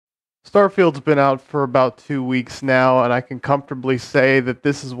Starfield's been out for about 2 weeks now, and I can comfortably say that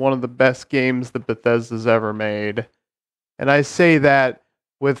this is one of the best games that Bethesda's ever made. And I say that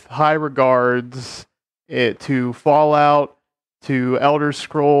with high regards to Fallout, to Elder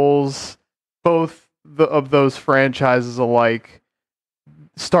Scrolls, of those franchises alike.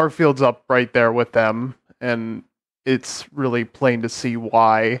 Starfield's up right there with them, and it's really plain to see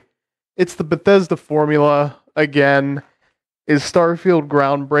why. It's the Bethesda formula again. Is Starfield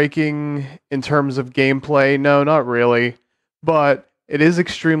groundbreaking in terms of gameplay? No, not really. But it is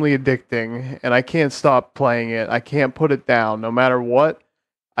extremely addicting, and I can't stop playing it. I can't put it down. No matter what,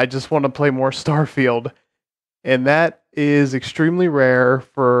 I just want to play more Starfield. And that is extremely rare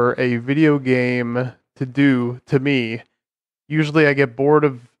for a video game to do to me. Usually I get bored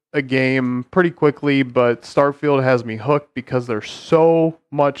of a game pretty quickly, but Starfield has me hooked because there's so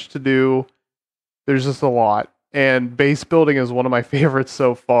much to do. There's just a lot. And base building is one of my favorites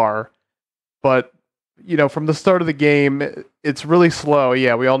so far. But, from the start of the game, it's really slow.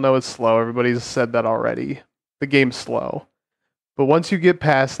 Yeah, we all know it's slow. Everybody's said that already. The game's slow. But once you get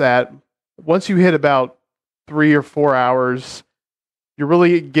past that, once you hit about 3 or 4 hours, you're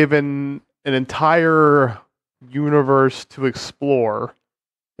really given an entire universe to explore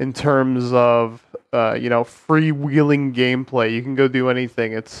in terms of, freewheeling gameplay. You can go do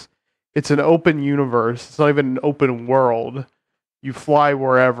anything. It's an open universe. It's not even an open world. You fly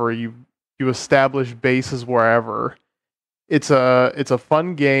wherever. You establish bases wherever. It's a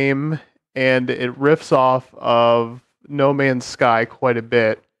fun game, and it riffs off of No Man's Sky quite a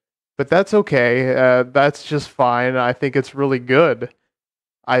bit. But that's okay. That's just fine. I think it's really good.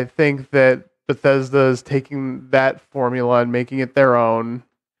 I think that Bethesda is taking that formula and making it their own,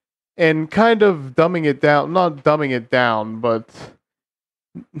 and kind of dumbing it down. Not dumbing it down, but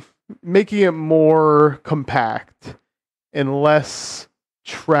making it more compact and less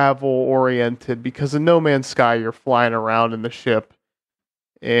travel oriented, because in No Man's Sky you're flying around in the ship,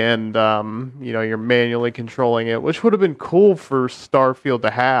 and you're manually controlling it, which would have been cool for Starfield to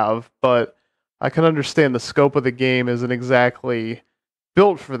have, but I can understand the scope of the game isn't exactly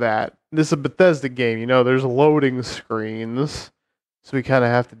built for that. This is a Bethesda game, there's loading screens, so we kind of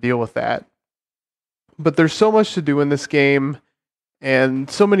have to deal with that. But there's so much to do in this game, and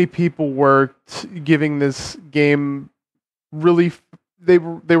so many people worked giving this game really. They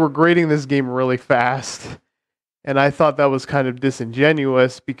were grading this game really fast, and I thought that was kind of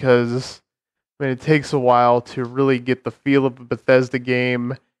disingenuous because it takes a while to really get the feel of a Bethesda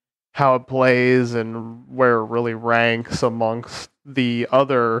game, how it plays, and where it really ranks amongst the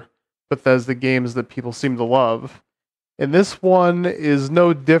other Bethesda games that people seem to love. And this one is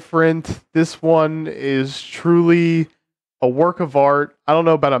no different. This one is truly a work of art. I don't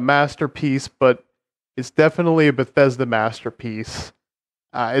know about a masterpiece, but it's definitely a Bethesda masterpiece.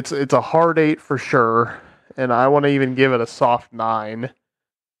 It's a hard 8 for sure, and I want to even give it a soft 9.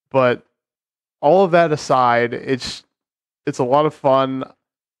 But all of that aside, it's a lot of fun.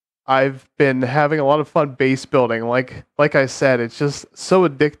 I've been having a lot of fun base building. Like I said, it's just so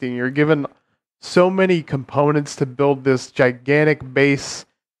addicting. You're given so many components to build this gigantic base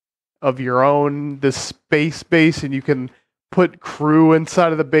of your own, this space base, and you can put crew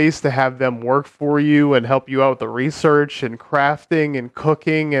inside of the base to have them work for you and help you out with the research and crafting and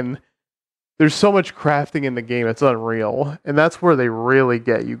cooking, and there's so much crafting in the game, it's unreal. And that's where they really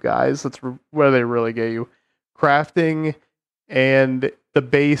get you guys. Where they really get you. Crafting and the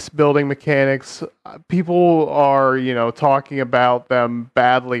base building mechanics. People are, talking about them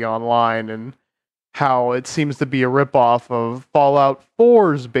badly online and how it seems to be a ripoff of Fallout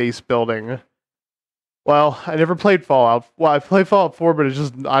 4's base building. Well, I never played Fallout. Well, I played Fallout 4, but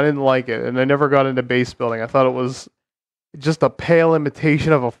I didn't like it, and I never got into base building. I thought it was just a pale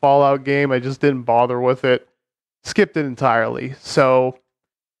imitation of a Fallout game. I just didn't bother with it. Skipped it entirely. So,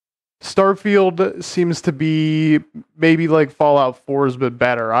 Starfield seems to be maybe like Fallout 4's, but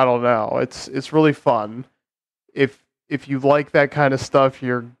better. I don't know. It's really fun. If you like that kind of stuff,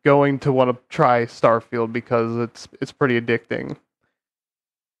 you're going to want to try Starfield because it's pretty addicting.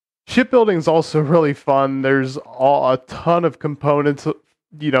 Shipbuilding is also really fun. There's a ton of components,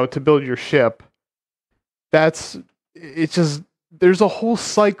 to build your ship. There's a whole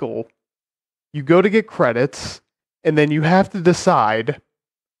cycle. You go to get credits, and then you have to decide,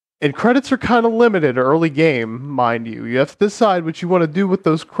 and credits are kind of limited early game, mind you. You have to decide what you want to do with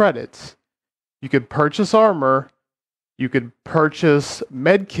those credits. You could purchase armor, you could purchase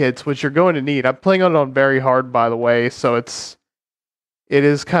med kits, which you're going to need. I'm playing it on very hard, by the way, so it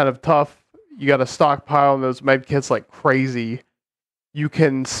is kind of tough. You got to stockpile those med kits like crazy. You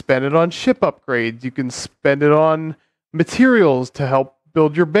can spend it on ship upgrades. You can spend it on materials to help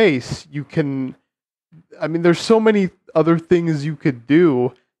build your base. You can, I mean, there's so many other things you could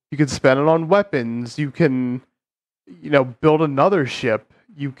do. You could spend it on weapons. You can, build another ship.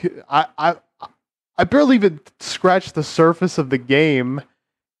 You could, I barely even scratched the surface of the game,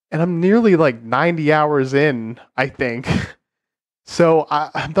 and I'm nearly like 90 hours in, I think. So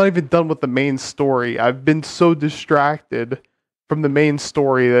I'm not even done with the main story. I've been so distracted from the main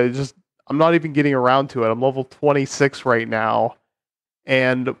story that I'm not even getting around to it. I'm level 26 right now.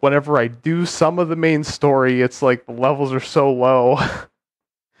 And whenever I do some of the main story, it's like the levels are so low.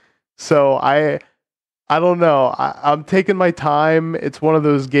 So I don't know. I'm taking my time. It's one of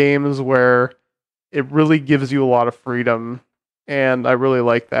those games where it really gives you a lot of freedom, and I really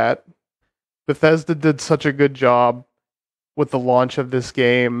like that. Bethesda did such a good job with the launch of this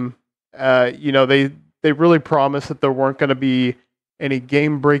game. They really promised that there weren't going to be any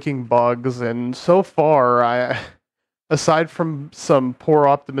game-breaking bugs, and so far, aside from some poor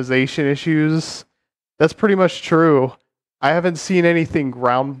optimization issues, that's pretty much true. I haven't seen anything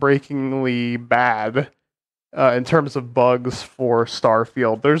groundbreakingly bad in terms of bugs for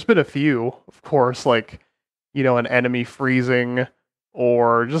Starfield. There's been a few, of course, like, an enemy freezing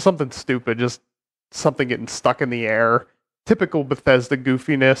or just something stupid, just something getting stuck in the air. Typical Bethesda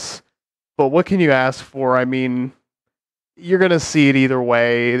goofiness. But what can you ask for? I mean, you're gonna see it either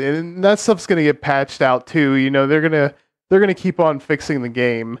way, and that stuff's gonna get patched out too. They're gonna keep on fixing the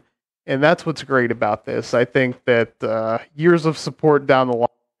game, and that's what's great about this. I think that years of support down the line,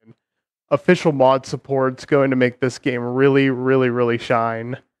 official mod support's going to make this game really, really, really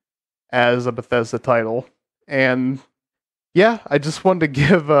shine as a Bethesda title. And yeah, I just wanted to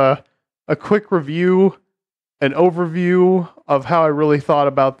give a quick review, an overview of how I really thought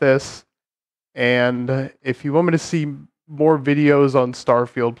about this. And if you want me to see more videos on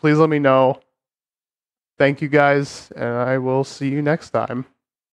Starfield, please let me know. Thank you guys, and I will see you next time.